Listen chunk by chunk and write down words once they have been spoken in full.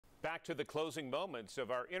back to the closing moments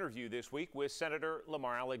of our interview this week with Senator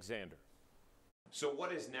Lamar Alexander. So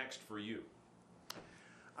what is next for you?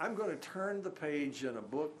 I'm going to turn the page in a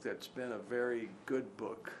book that's been a very good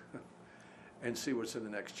book and see what's in the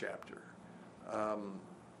next chapter.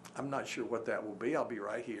 I'm not sure what that will be. I'll be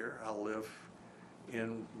right here. I'll live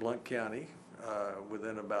in Blount County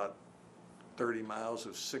within about 30 miles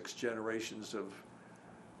of 6 generations of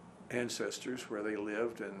ancestors where they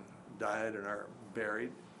lived and died and are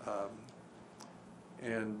buried,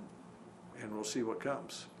 and we'll see what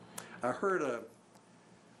comes. I heard a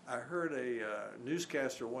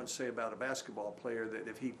newscaster once say about a basketball player that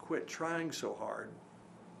if he quit trying so hard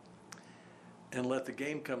and let the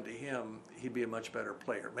game come to him, he'd be a much better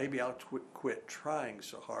player. Maybe I'll quit trying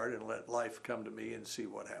so hard and let life come to me and see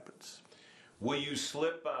what happens. Will you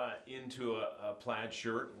slip into a plaid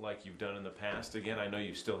shirt like you've done in the past? Again, I know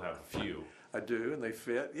you still have a few. I do, and they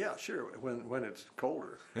fit. Yeah, sure, when it's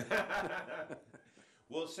colder.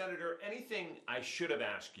 Well, Senator, anything I should have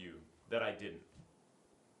asked you that I didn't?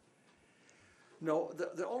 No,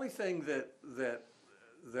 the only thing that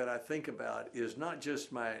I think about is not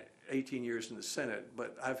just my 18 years in the Senate,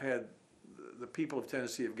 but I've had, the people of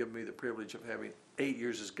Tennessee have given me the privilege of having 8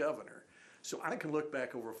 years as governor. So I can look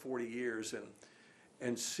back over 40 years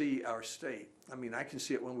and see our state. I mean, I can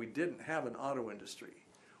see it when we didn't have an auto industry,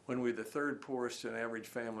 when we were the 3rd poorest in average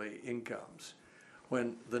family incomes,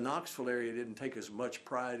 when the Knoxville area didn't take as much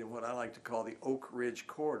pride in what I like to call the Oak Ridge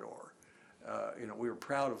corridor. We were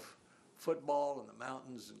proud of football and the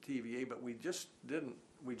mountains and TVA, but we just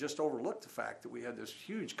overlooked the fact that we had this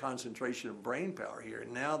huge concentration of brain power here,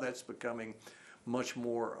 and now that's becoming much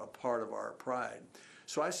more a part of our pride.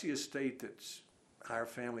 So I see a state that's higher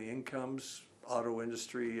family incomes, auto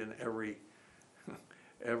industry in every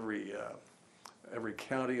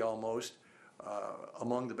county almost,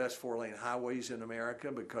 among the best 4-lane highways in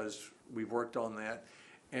America because we've worked on that.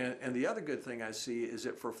 And the other good thing I see is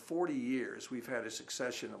that for 40 years we've had a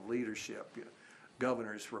succession of leadership,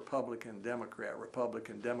 governors, Republican, Democrat,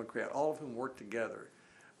 all of whom worked together,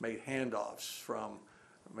 made handoffs from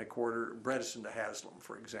McWhorter, Bredesen to Haslam,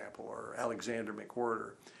 for example, or Alexander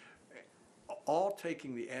McWhorter, all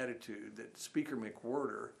taking the attitude that Speaker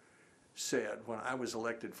McWhorter said when I was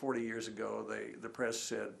elected 40 years ago. The press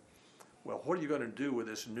said, well, what are you going to do with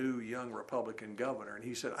this new young Republican governor? And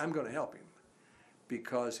he said, I'm going to help him,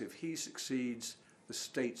 because if he succeeds, the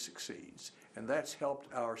state succeeds. And that's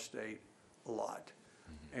helped our state a lot.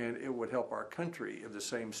 And it would help our country if the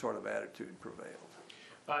same sort of attitude prevailed.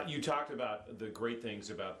 You talked about the great things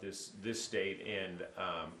about this state and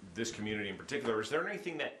this community in particular. Is there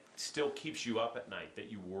anything that still keeps you up at night that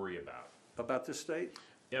you worry about? About this state?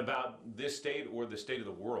 About this state or the state of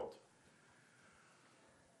the world?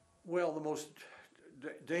 Well, the most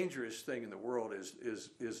dangerous thing in the world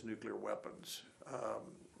is nuclear weapons,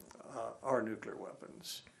 our nuclear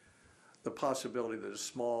weapons. The possibility that a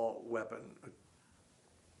small weapon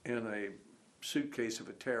in a suitcase of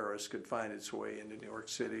a terrorist could find its way into New York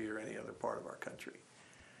City or any other part of our country.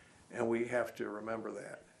 And we have to remember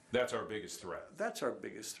that. That's our biggest threat. That's our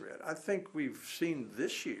biggest threat. I think we've seen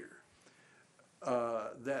this year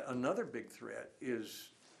that another big threat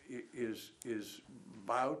is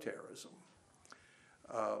bioterrorism.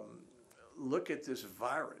 Look at this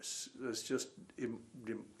virus that's just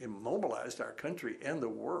immobilized our country and the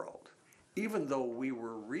world, even though we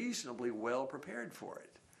were reasonably well prepared for it.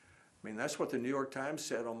 I mean, that's what the New York Times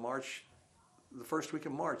said on the first week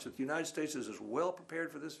of March, that the United States is as well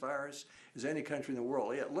prepared for this virus as any country in the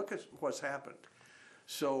world. Yet look at what's happened.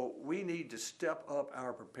 So we need to step up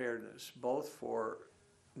our preparedness, both for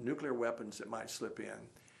nuclear weapons that might slip in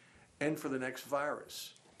and for the next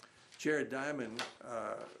virus. Jared Diamond,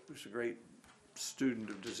 who's a great student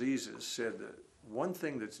of diseases, said that one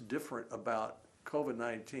thing that's different about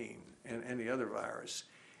COVID-19 and any other virus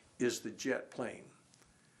is the jet plane,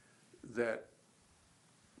 that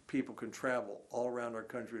people can travel all around our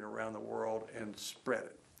country and around the world and spread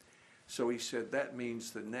it. So he said that means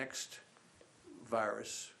the next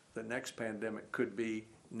virus, the next pandemic could be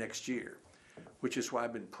next year, which is why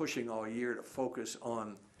I've been pushing all year to focus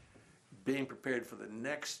on being prepared for the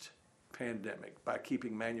next pandemic by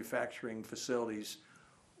keeping manufacturing facilities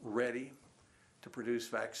ready to produce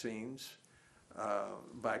vaccines,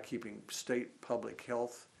 by keeping state public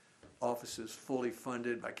health offices fully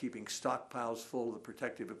funded, by keeping stockpiles full of the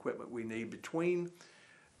protective equipment we need. Between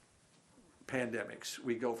pandemics,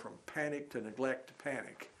 we go from panic to neglect to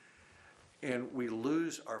panic, and we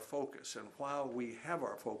lose our focus. And while we have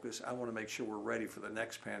our focus, I want to make sure we're ready for the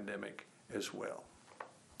next pandemic as well.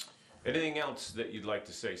 Anything else that you'd like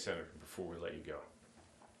to say, Senator, before we let you go?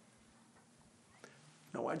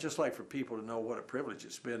 No, I'd just like for people to know what a privilege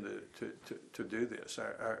it's been to do this.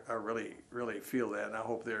 I really, really feel that, and I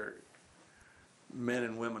hope there are men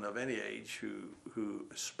and women of any age who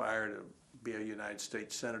aspire to be a United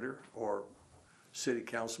States senator or city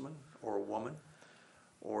councilman or a woman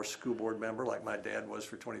or school board member like my dad was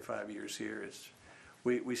for 25 years here.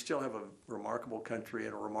 We still have a remarkable country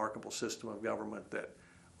and a remarkable system of government that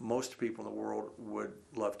most people in the world would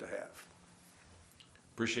love to have.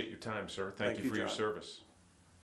 Appreciate your time, sir. Thank you for your John. service.